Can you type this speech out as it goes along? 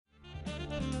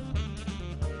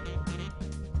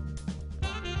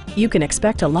You can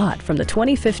expect a lot from the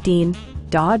 2015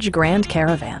 Dodge Grand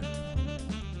Caravan.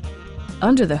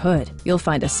 Under the hood, you'll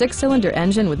find a 6-cylinder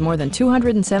engine with more than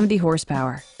 270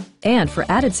 horsepower. And for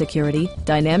added security,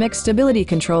 dynamic stability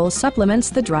control supplements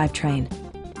the drivetrain.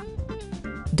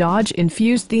 Dodge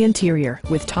infused the interior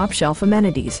with top-shelf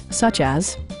amenities such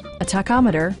as a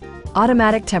tachometer,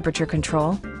 automatic temperature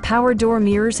control, power door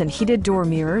mirrors and heated door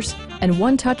mirrors, and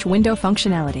one-touch window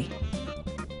functionality.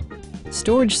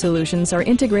 Storage solutions are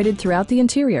integrated throughout the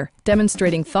interior,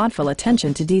 demonstrating thoughtful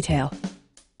attention to detail.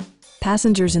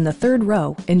 Passengers in the third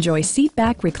row enjoy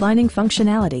seat-back reclining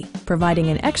functionality, providing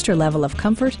an extra level of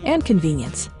comfort and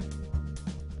convenience.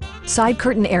 Side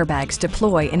curtain airbags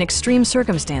deploy in extreme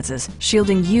circumstances,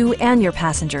 shielding you and your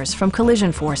passengers from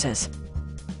collision forces.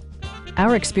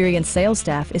 Our experienced sales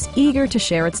staff is eager to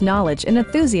share its knowledge and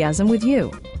enthusiasm with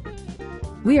you.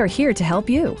 We are here to help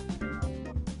you.